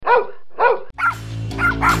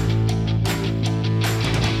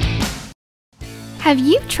Have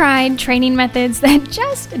you tried training methods that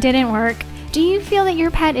just didn't work? Do you feel that your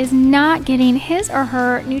pet is not getting his or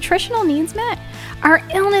her nutritional needs met? Are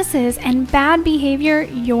illnesses and bad behavior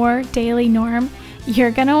your daily norm?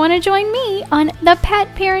 You're going to want to join me on the Pet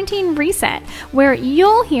Parenting Reset, where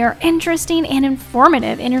you'll hear interesting and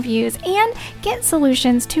informative interviews and get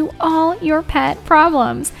solutions to all your pet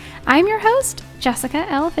problems. I'm your host, Jessica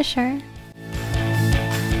L. Fisher.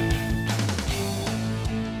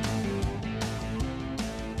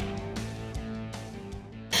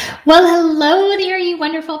 Well, hello there, you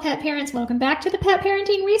wonderful pet parents. Welcome back to the Pet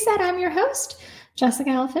Parenting Reset. I'm your host,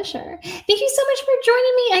 Jessica L. Fisher. Thank you so much for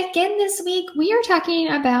joining me again this week. We are talking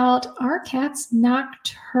about our cat's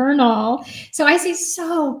nocturnal. So I see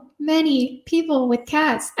so many people with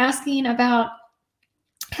cats asking about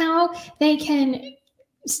how they can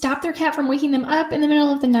stop their cat from waking them up in the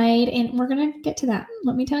middle of the night. And we're going to get to that,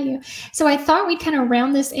 let me tell you. So I thought we'd kind of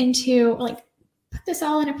round this into, put this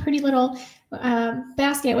all in a pretty little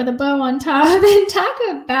basket with a bow on top and talk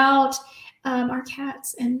about our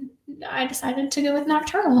cats. And I decided to go with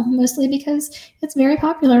nocturnal, mostly because it's very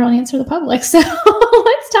popular on Answer the Public. So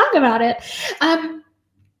let's talk about it.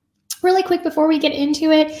 Really quick before we get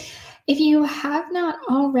into it, if you have not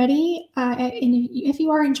already, and if you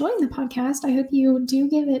are enjoying the podcast, I hope you do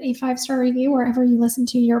give it a 5-star review wherever you listen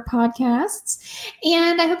to your podcasts.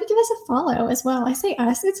 And I hope you give us a follow as well. I say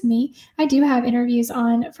us, it's me. I do have interviews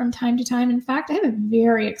on from time to time. In fact, I have a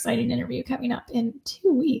very exciting interview coming up in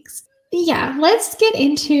 2 weeks. Yeah, let's get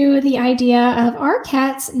into the idea of our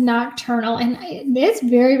cat's nocturnal. And it's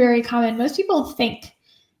very, very common. Most people think,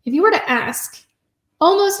 if you were to ask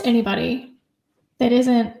almost anybody that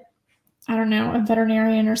isn't, I don't know, a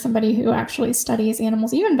veterinarian or somebody who actually studies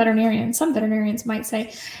animals, even veterinarians, some veterinarians might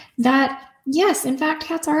say that, yes, in fact,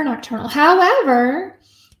 cats are nocturnal. However,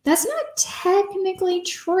 that's not technically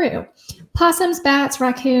true. Possums, bats,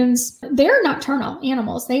 raccoons, they're nocturnal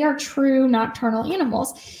animals. They are true nocturnal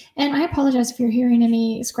animals. And I apologize if you're hearing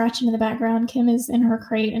any scratching in the background. Kim is in her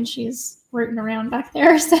crate and she's rooting around back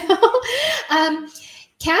there. So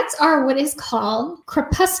cats are what is called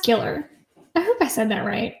crepuscular. I hope I said that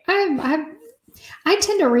right. I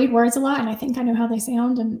tend to read words a lot, and I think I know how they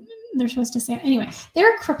sound, and they're supposed to sound. Anyway,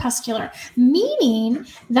 they're crepuscular, meaning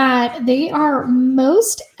that they are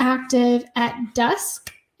most active at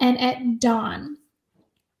dusk and at dawn.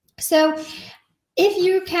 So if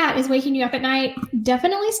your cat is waking you up at night,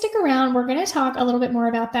 definitely stick around. We're going to talk a little bit more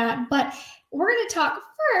about that, but we're going to talk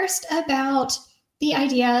first about the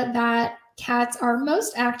idea that cats are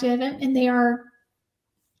most active and they are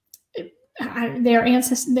their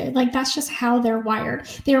ancestors, like that's just how they're wired.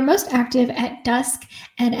 They are most active at dusk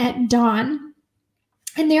and at dawn.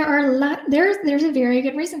 And there's a very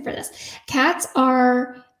good reason for this. Cats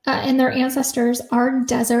are, and their ancestors are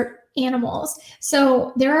desert animals.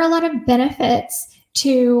 So there are a lot of benefits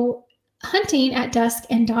to hunting at dusk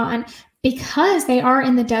and dawn because they are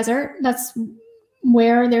in the desert. That's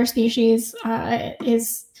where their species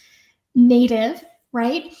is native,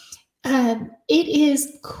 right? It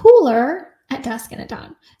is cooler at dusk and at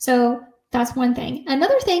dawn. So that's one thing.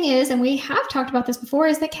 Another thing is, and we have talked about this before,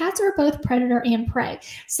 is that cats are both predator and prey.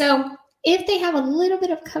 So if they have a little bit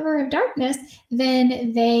of cover of darkness,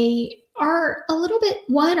 then they are a little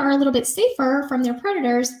bit safer from their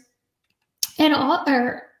predators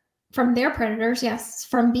from their predators, yes,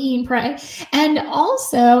 from being prey. And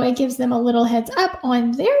also it gives them a little heads up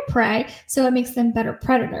on their prey, so it makes them better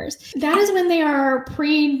predators. That is when they are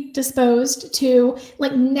predisposed to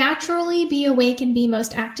naturally be awake and be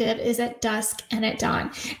most active is at dusk and at dawn.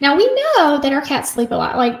 Now we know that our cats sleep a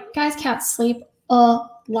lot. Cats sleep a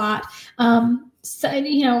lot. So,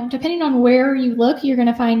 depending on where you look, you're going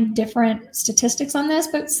to find different statistics on this,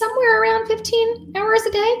 but somewhere around 15 hours a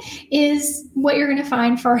day is what you're going to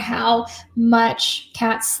find for how much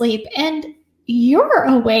cats sleep. And you're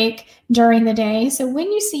awake during the day. So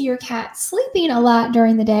when you see your cat sleeping a lot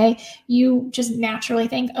during the day, you just naturally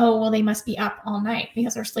think, oh, well, they must be up all night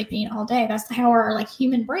because they're sleeping all day. That's how our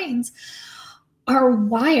human brains are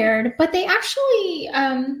wired, but they actually,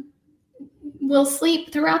 will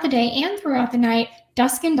sleep throughout the day and throughout the night.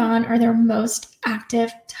 Dusk and dawn are their most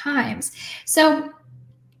active times. So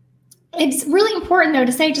it's really important, though,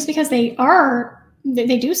 to say just because they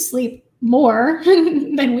do sleep more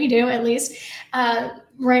than we do, at least,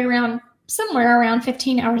 somewhere around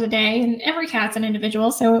 15 hours a day. And every cat's an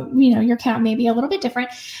individual. So, your cat may be a little bit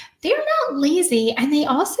different. They're not lazy. And they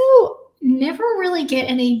also never really get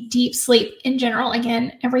any deep sleep in general.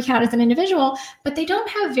 Again, every cat is an individual, but they don't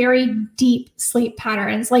have very deep sleep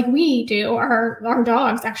patterns like we do. Our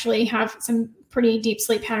dogs actually have some pretty deep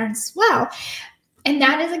sleep patterns as well. And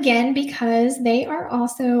that is, again, because they are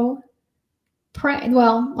also prey.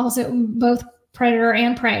 Well, also both predator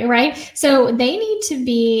and prey, right? So they need to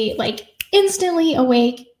be like instantly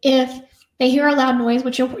awake if they hear a loud noise,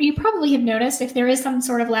 which you probably have noticed. If there is some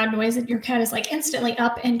sort of loud noise, that your cat is like instantly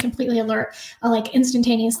up and completely alert, like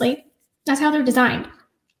instantaneously. That's how they're designed,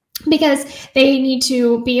 because they need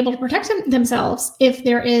to be able to protect themselves if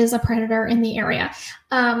there is a predator in the area.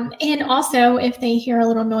 And also, if they hear a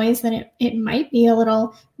little noise, then it might be a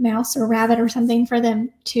little mouse or rabbit or something for them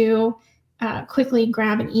to quickly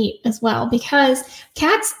grab and eat as well, because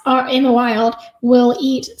cats are in the wild will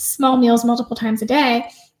eat small meals multiple times a day,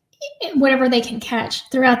 whatever they can catch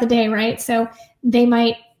throughout the day, right? So they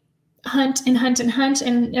might hunt and hunt and hunt,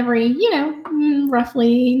 and every,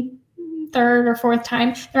 roughly third or fourth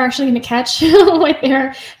time, they're actually going to catch what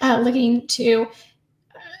they're looking to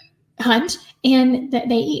hunt, and that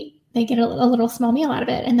they eat. They get a little small meal out of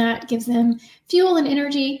it, and that gives them fuel and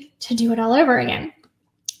energy to do it all over again.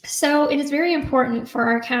 So it is very important for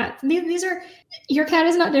our cat. Your cat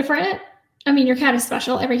is not different. I mean, your cat is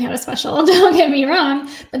special. Every cat is special. Don't get me wrong,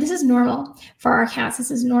 but this is normal for our cats. This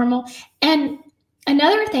is normal. And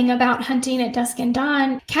another thing about hunting at dusk and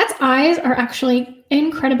dawn, cats' eyes are actually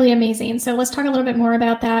incredibly amazing. So let's talk a little bit more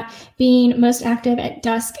about that, being most active at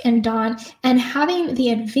dusk and dawn and having the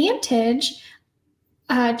advantage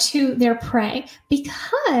to their prey,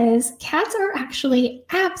 because cats are actually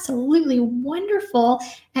absolutely wonderful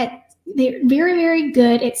they're very, very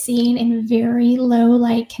good at seeing in very low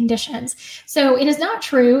light conditions. So it is not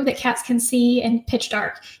true that cats can see in pitch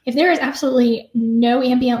dark. If there is absolutely no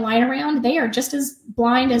ambient light around, they are just as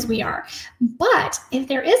blind as we are. But if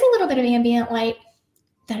there is a little bit of ambient light,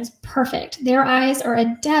 that is perfect. Their eyes are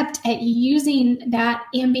adept at using that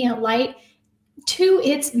ambient light to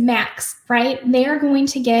its max, right? They're going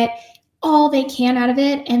to get all they can out of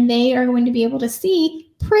it, and they are going to be able to see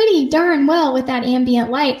pretty darn well with that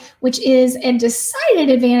ambient light, which is a decided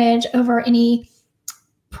advantage over any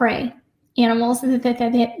prey animals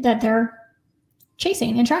that they're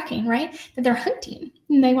chasing and tracking, right? That they're hunting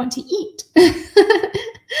and they want to eat.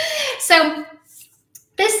 So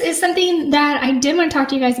this is something that I did want to talk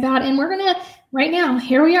to you guys about, and we're going to, right now,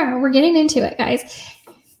 here we are, we're getting into it, guys.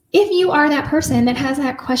 If you are that person that has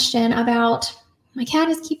that question about, my cat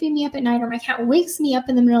is keeping me up at night, or my cat wakes me up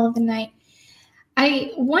in the middle of the night,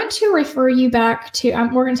 I want to refer you back to,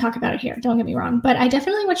 we're going to talk about it here, don't get me wrong, but I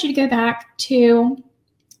definitely want you to go back to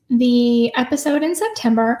the episode in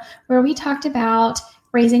September where we talked about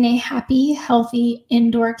raising a happy, healthy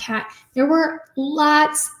indoor cat. There were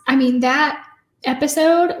that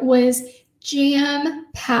episode was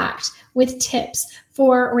jam-packed with tips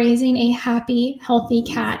for raising a happy, healthy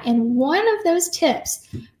cat. And one of those tips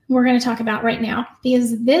we're going to talk about right now,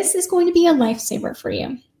 because this is going to be a lifesaver for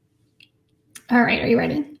you. All right, are you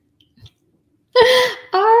ready?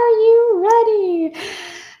 Are you ready?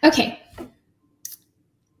 Okay.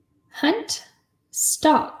 Hunt,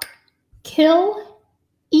 stalk, kill,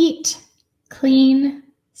 eat, clean,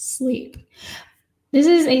 sleep. This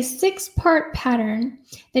is a 6-part pattern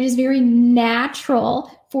that is very natural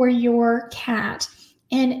for your cat.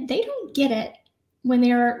 And they don't get it when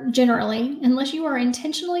they're generally, unless you are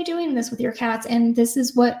intentionally doing this with your cats. And this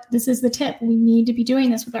is the tip. We need to be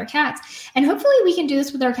doing this with our cats. And hopefully we can do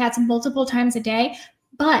this with our cats multiple times a day.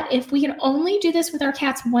 But if we can only do this with our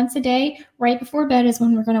cats once a day, right before bed is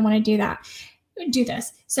when we're going to want to do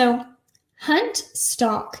this. So hunt,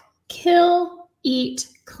 stalk, kill, eat,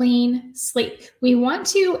 clean, sleep. We want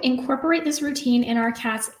to incorporate this routine in our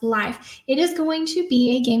cat's life. It is going to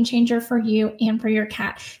be a game changer for you and for your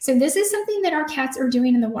cat. So this is something that our cats are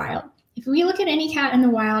doing in the wild. If we look at any cat in the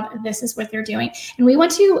wild, this is what they're doing. And we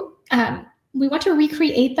want to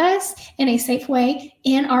recreate this in a safe way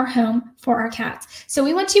in our home for our cats. So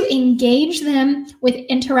we want to engage them with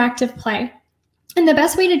interactive play. And the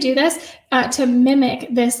best way to do this, to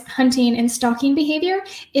mimic this hunting and stalking behavior,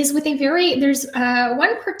 is with there's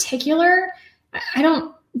one particular, I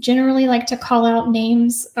don't generally like to call out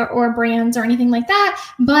names or brands or anything like that,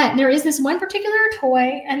 but there is this one particular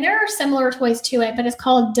toy, and there are similar toys to it, but it's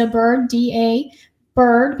called Da Bird, D-A,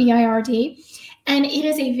 Bird, B-I-R-D. And it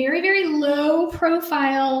is a very, very low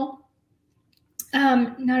profile,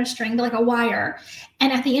 not a string, but like a wire.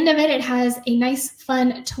 And at the end of it, it has a nice,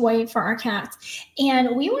 fun toy for our cats.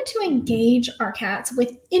 And we want to engage our cats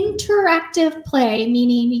with interactive play,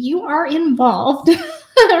 meaning you are involved,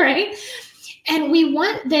 right? And we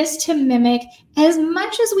want this to mimic as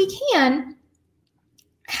much as we can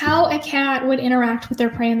how a cat would interact with their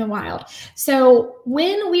prey in the wild. So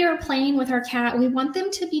when we are playing with our cat, we want them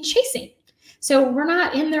to be chasing. So we're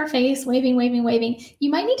not in their face, waving.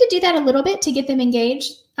 You might need to do that a little bit to get them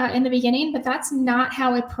engaged in the beginning, but that's not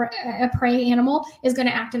how a prey animal is going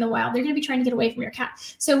to act in the wild. They're going to be trying to get away from your cat.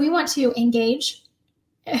 So we want to engage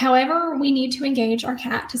however we need to engage our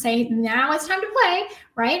cat to say, now it's time to play,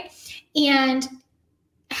 right? And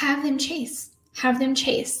have them chase.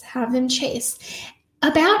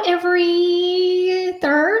 About every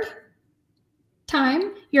third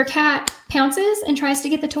time your cat pounces and tries to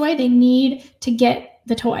get the toy, they need to get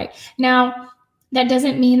the toy. Now, that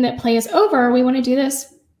doesn't mean that play is over. We want to do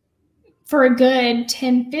this for a good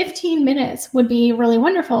 10, 15 minutes would be really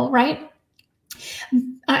wonderful, right?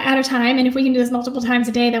 At a time. And if we can do this multiple times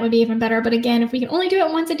a day, that would be even better. But again, if we can only do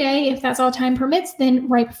it once a day, if that's all time permits, then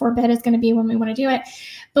right before bed is going to be when we want to do it.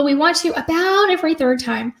 But we want to, about every third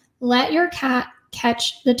time, let your cat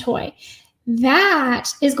catch the toy. That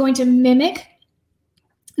is going to mimic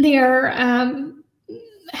their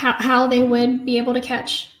how they would be able to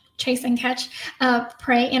chase and catch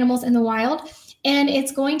prey animals in the wild. And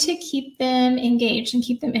it's going to keep them engaged and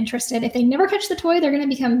keep them interested. If they never catch the toy, they're going to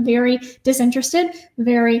become very disinterested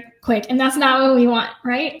very quick. And that's not what we want,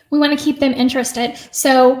 right? We want to keep them interested.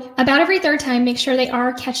 So about every third time, make sure they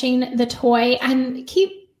are catching the toy and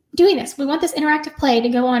keep doing this. We want this interactive play to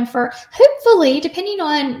go on for, hopefully, depending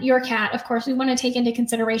on your cat. Of course, we want to take into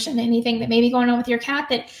consideration anything that may be going on with your cat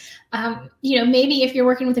that maybe if you're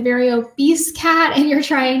working with a very obese cat and you're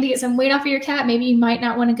trying to get some weight off of your cat, maybe you might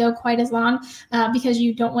not want to go quite as long because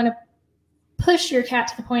you don't want to push your cat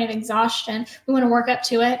to the point of exhaustion. We want to work up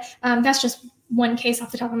to it. That's just one case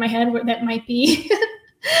off the top of my head where that might be,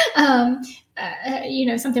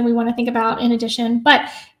 something we want to think about in addition.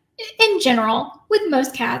 But in general, with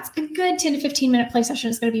most cats, a good 10 to 15 minute play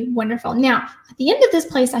session is going to be wonderful. Now, at the end of this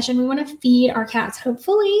play session, we want to feed our cats,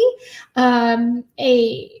 hopefully, a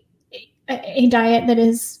diet that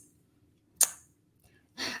is,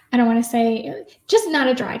 I don't want to say, just not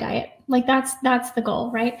a dry diet. Like that's the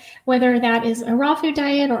goal, right? Whether that is a raw food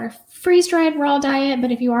diet or a freeze-dried raw diet.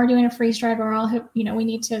 But if you are doing a freeze-dried raw, we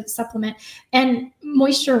need to supplement. And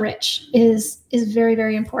moisture rich is very,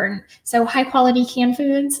 very important. So high quality canned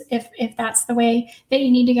foods, if that's the way that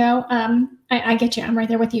you need to go, I get you. I'm right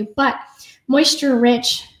there with you. But moisture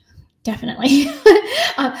rich, definitely,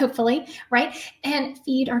 hopefully, right? And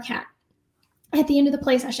feed our cat at the end of the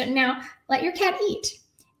play session. Now, let your cat eat.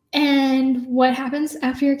 And what happens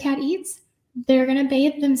after your cat eats? They're going to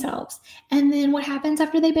bathe themselves. And then what happens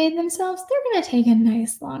after they bathe themselves? They're going to take a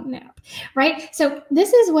nice long nap, right? So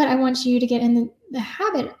this is what I want you to get in the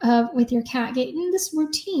habit of with your cat. Get in this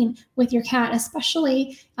routine with your cat,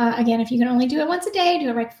 especially, again, if you can only do it once a day, do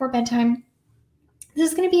it right before bedtime. This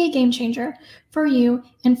is going to be a game changer for you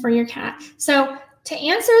and for your cat. So to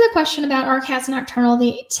answer the question about are cats nocturnal,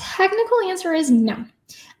 the technical answer is no.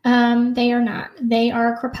 They are not. They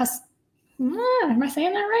are am I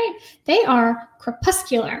saying that right? They are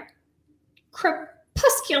crepuscular.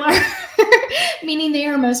 Meaning they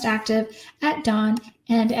are most active at dawn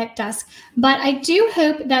and at dusk. But I do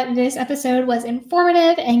hope that this episode was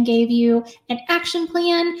informative and gave you an action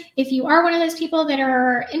plan. If you are one of those people that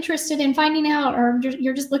are interested in finding out, or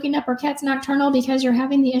you're just looking up are cats nocturnal because you're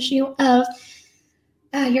having the issue of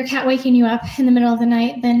your cat waking you up in the middle of the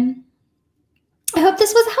night, then I hope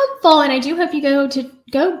this was helpful. And I do hope you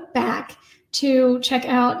go back to check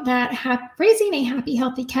out that Raising a Happy,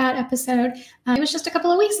 Healthy Cat episode. It was just a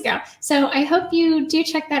couple of weeks ago. So I hope you do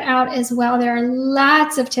check that out as well. There are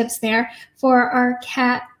lots of tips there for our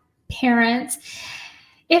cat parents.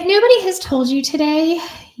 If nobody has told you today,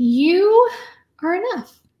 you are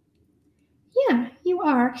enough. Yeah, you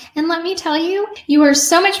are. And let me tell you, you are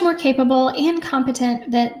so much more capable and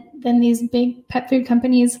competent than these big pet food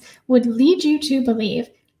companies would lead you to believe.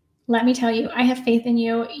 Let me tell you, I have faith in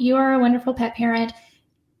you. You are a wonderful pet parent.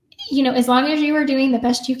 As long as you are doing the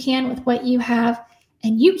best you can with what you have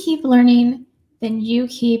and you keep learning, then you're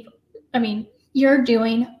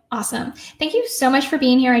doing awesome. Thank you so much for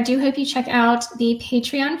being here. I do hope you check out the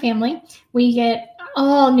Patreon family. We get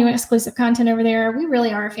all new exclusive content over there. We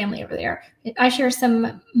really are a family over there. I share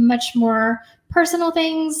some much more personal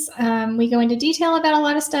things. We go into detail about a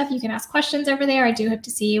lot of stuff. You can ask questions over there. I do hope to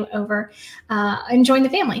see you over and join the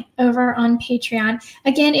family over on Patreon.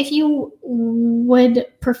 Again, if you would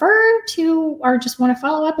prefer to or just want to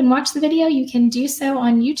follow up and watch the video, you can do so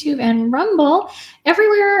on YouTube and Rumble.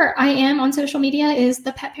 Everywhere I am on social media is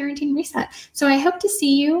the Pet Parenting Reset. So I hope to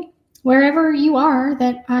see you wherever you are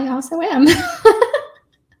that I also am.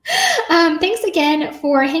 Thanks again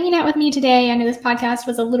for hanging out with me today. I know this podcast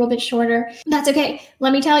was a little bit shorter. That's okay.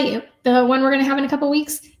 Let me tell you, the one we're going to have in a couple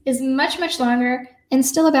weeks is much, much longer. and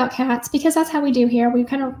still about cats, because that's how we do here. We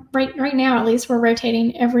kind of, right now at least, we're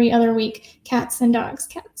rotating every other week, cats and dogs.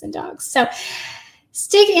 So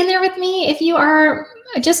stick in there with me. If you are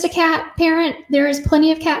just a cat parent, there is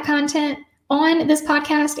plenty of cat content on this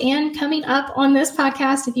podcast and coming up on this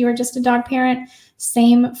podcast. If you are just a dog parent,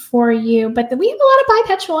 same for you. But we have a lot of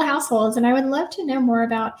bipedal households, and I would love to know more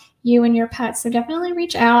about you and your pets. So definitely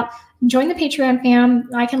reach out, join the Patreon fam.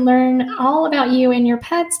 I can learn all about you and your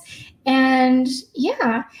pets. And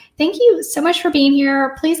yeah, thank you so much for being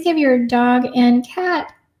here. Please give your dog and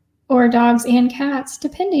cat, or dogs and cats,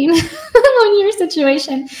 depending on your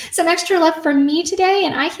situation, some extra love from me today.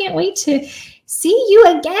 And I can't wait to see you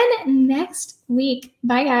again next week.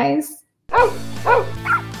 Bye, guys.